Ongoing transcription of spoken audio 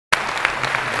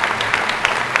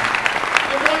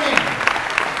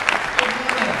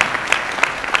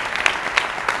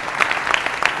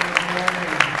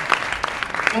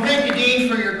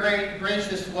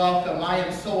welcome. I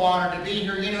am so honored to be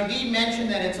here. You know, Dee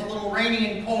mentioned that it's a little rainy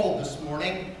and cold this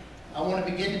morning. I want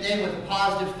to begin today with a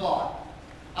positive thought.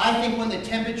 I think when the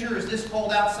temperature is this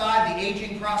cold outside, the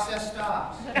aging process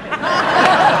stops.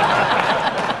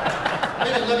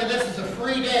 Really look at this as a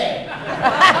free day.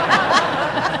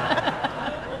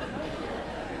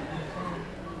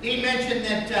 Dee mentioned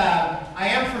that I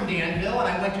am from Danville, and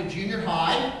I went to junior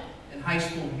high and high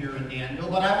school here in Danville,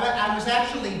 but I was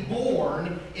actually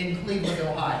born in Cleveland,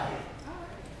 Ohio.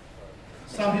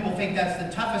 Some people think that's the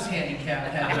toughest handicap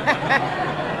to have.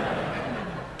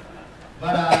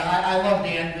 But I love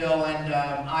Danville, and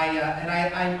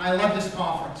I love this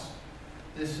conference,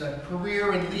 this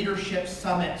Career and Leadership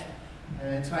Summit.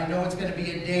 I know it's going to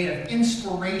be a day of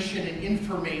inspiration and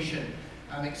information.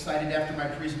 I'm excited after my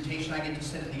presentation. I get to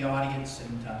sit in the audience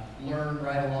and learn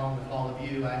right along with all of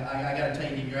you. I got to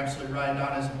tell you, you're absolutely right.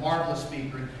 Donna's a marvelous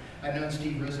speaker. I've known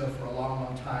Steve Rizzo for a long,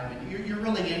 long time, and you're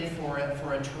really in for a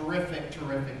terrific,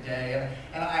 terrific day.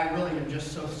 And I really am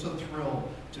just so thrilled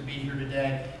to be here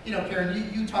today. You know,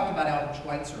 Karen, you talked about Albert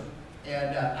Schweitzer,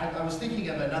 and I was thinking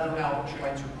of another Albert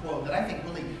Schweitzer quote that I think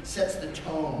really sets the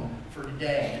tone for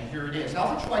today, and here it is.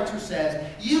 Albert Schweitzer says,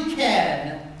 "You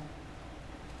can,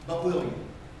 but will you?"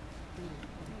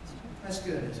 That's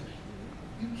good, isn't it?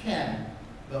 You can,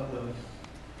 but will you?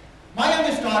 My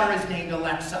youngest daughter is named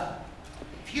Alexa.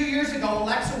 A few years ago,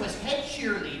 Alexa was head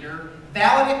cheerleader,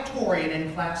 valedictorian,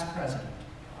 and class president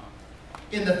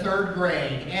in the 3rd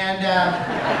grade. And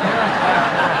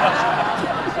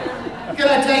can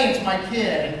I tell you, it's my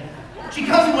kid. She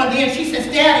comes in one day and she says,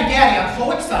 Daddy, I'm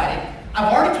so excited.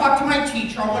 I've already talked to my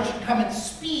teacher. I want you to come and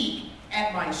speak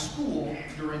at my school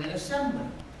during an assembly.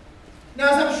 Now,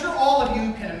 as I'm sure all of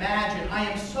you can imagine, I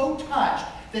am so touched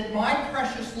that my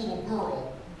precious little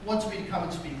girl wants me to come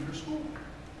and speak at her school.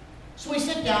 So we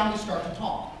sit down and we start to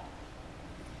talk.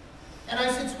 And I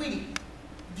said, Sweetie,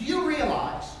 do you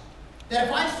realize that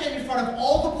if I stand in front of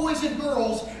all the boys and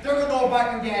girls, they're going to know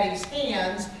about your daddy's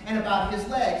hands and about his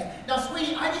legs? Now,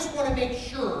 Sweetie, I just want to make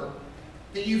sure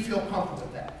that you feel comfortable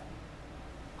with that.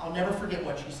 I'll never forget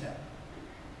what she said.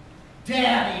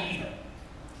 Daddy,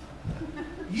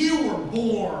 you were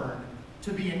born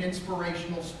to be an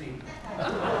inspirational speaker.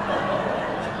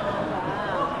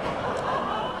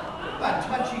 About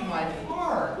touching my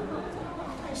heart.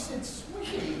 I said,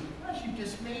 Sweetie, gosh, you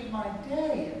just made my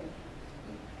day.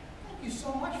 Thank you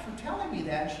so much for telling me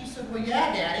that. And she said, well,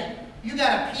 yeah, Daddy, you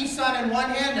got a peace sign in one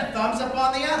hand and a thumbs up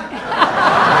on the other.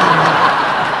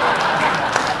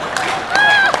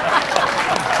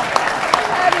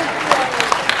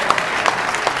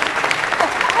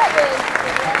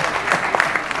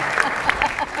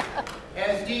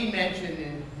 As Dean mentioned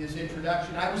in his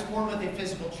introduction, I was born with a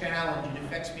physical challenge. It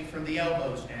affects me from the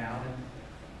elbows down and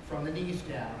from the knees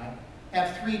down. I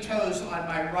have 3 toes on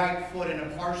my right foot and a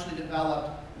partially developed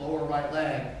lower right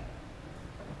leg.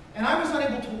 And I was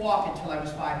unable to walk until I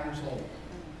was 5 years old.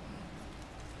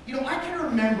 You know, I can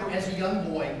remember as a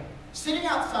young boy sitting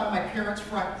outside of my parents'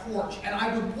 front porch, and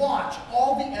I would watch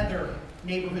all the other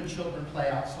neighborhood children play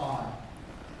outside.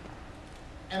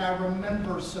 And I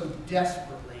remember so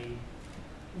desperately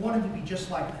wanting to be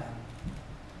just like them.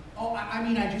 Oh, I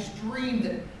mean, I just dreamed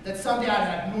that someday I'd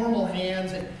have normal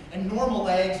hands and normal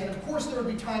legs, and of course there would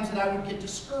be times that I would get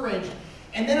discouraged,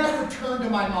 and then I would turn to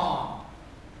my mom,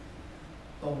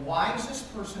 the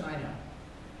wisest person I know.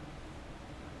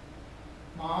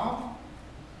 Mom,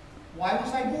 why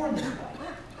was I born this way?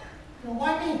 You know,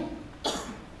 why me?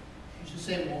 She should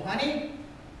say, well, honey,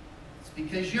 it's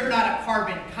because you're not a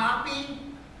carbon copy,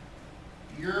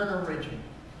 you're an original.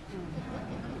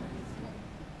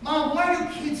 Mom, why do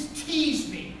kids tease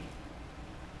me?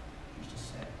 She used to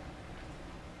say,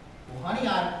 well, honey,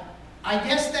 I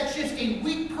guess that's just a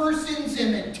weak person's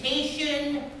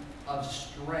imitation of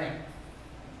strength.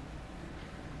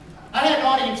 I had an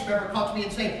audience member come to me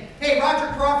and say, hey,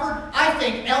 Roger Crawford, I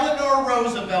think Eleanor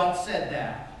Roosevelt said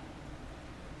that.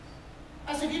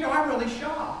 I said, you know, I'm really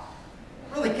shocked.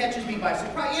 It really catches me by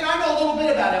surprise. You know, I know a little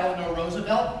bit about Eleanor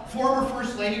Roosevelt, former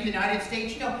First Lady of the United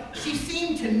States. You know, she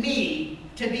seemed to me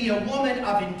to be a woman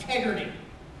of integrity.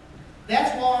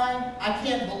 That's why I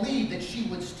can't believe that she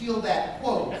would steal that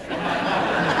quote from my mom.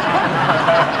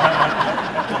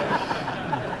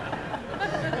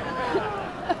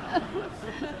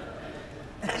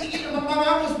 You know, my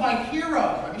mom was my hero.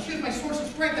 I mean, she was my source of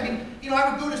strength. I mean, you know,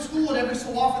 I would go to school and every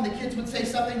so often the kids would say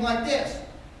something like this.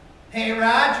 Hey,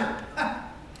 Roger,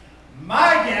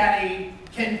 my daddy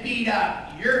can beat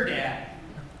up your daddy.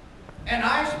 And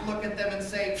I used to look at them and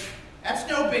say, that's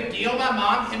no big deal. My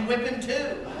mom can whip him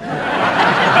too.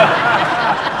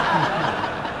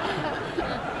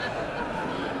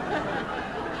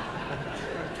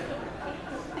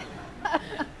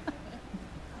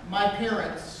 My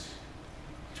parents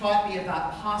taught me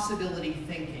about possibility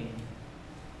thinking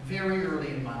very early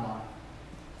in my life.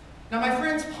 Now, my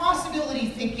friends, possibility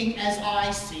thinking, as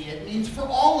I see it, means for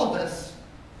all of us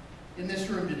in this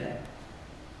room today,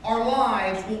 our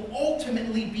lives will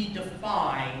ultimately be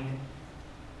defined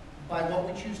by what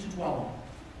we choose to dwell on.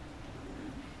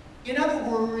 In other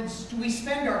words, do we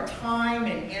spend our time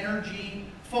and energy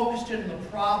focused on the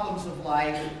problems of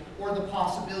life or the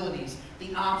possibilities,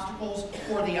 the obstacles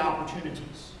or the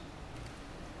opportunities?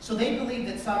 So they believed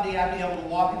that someday I'd be able to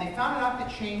walk, and they found it out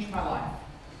that changed my life.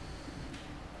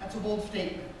 That's a bold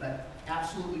statement, but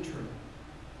absolutely true.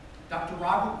 Dr.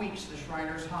 Robert Weeks, the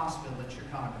Shriners Hospital in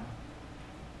Chicago,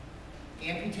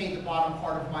 amputated the bottom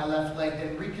part of my left leg,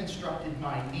 then reconstructed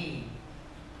my knee.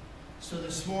 So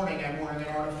this morning I'm wearing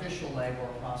an artificial leg or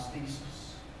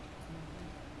prosthesis.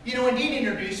 You know, when Dean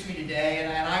introduced me today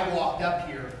and I walked up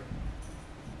here,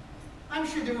 I'm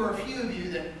sure there were a few of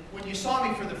you that when you saw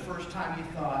me for the first time you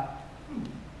thought,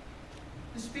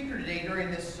 the speaker today during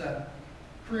this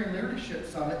Career and Leadership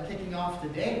Summit kicking off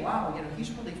today, wow, you know, he's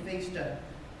really faced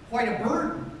quite a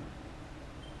burden.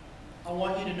 I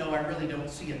want you to know I really don't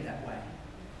see it that way.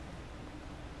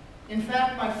 In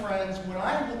fact, my friends, when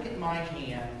I look at my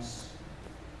hands,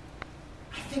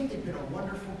 I think they've been a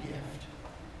wonderful gift.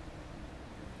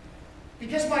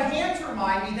 Because my hands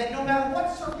remind me that no matter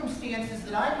what circumstances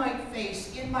that I might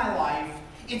face in my life,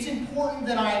 it's important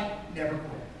that I never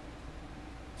quit.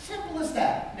 Simple as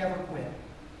that, never quit.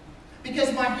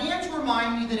 Because my hands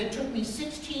remind me that it took me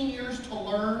 16 years to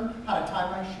learn how to tie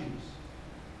my shoes.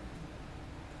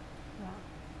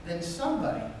 Then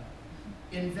somebody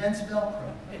invents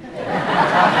Velcro.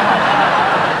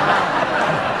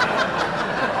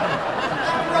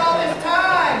 After all this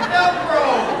time, Velcro!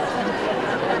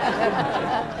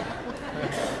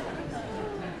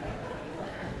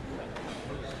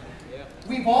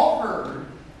 We've all heard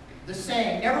the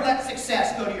saying, never let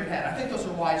success go to your head. I think those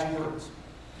are wise words.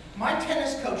 My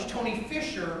tennis coach, Tony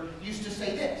Fisher, used to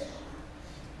say this,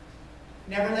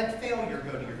 never let failure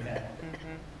go to your head.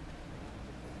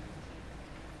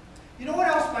 You know what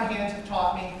else my hands have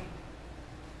taught me?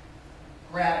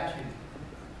 Gratitude.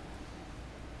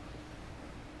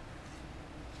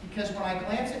 Because when I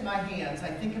glance at my hands, I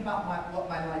think about what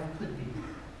my life could be.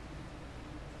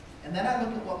 And then I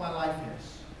look at what my life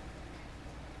is.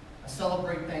 I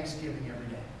celebrate Thanksgiving every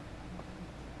day.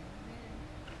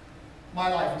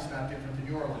 My life is not different than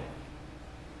your life.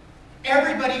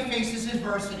 Everybody faces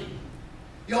adversity.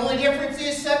 The only difference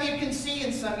is some you can see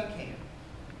and some you can't.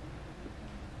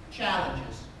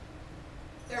 Challenges.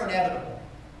 They're inevitable.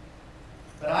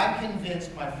 But I'm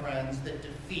convinced, my friends, that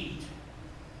defeat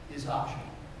is optional.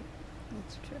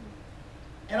 That's true.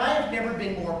 And I have never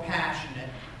been more passionate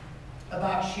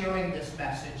about sharing this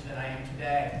message than I am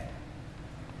today.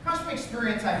 Across my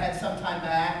experience I had some time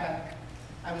back,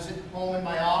 I was at home in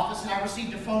my office and I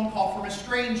received a phone call from a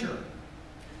stranger.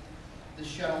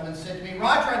 This gentleman said to me,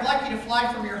 Roger, I'd like you to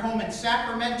fly from your home in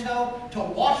Sacramento to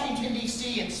Washington,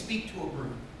 D.C. and speak to a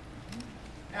group.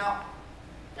 Now,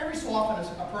 every so often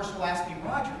a person will ask me,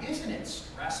 Roger, isn't it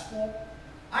stressful?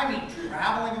 I mean,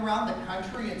 traveling around the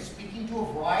country and speaking to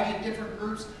a variety of different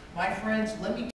groups. My friends, let me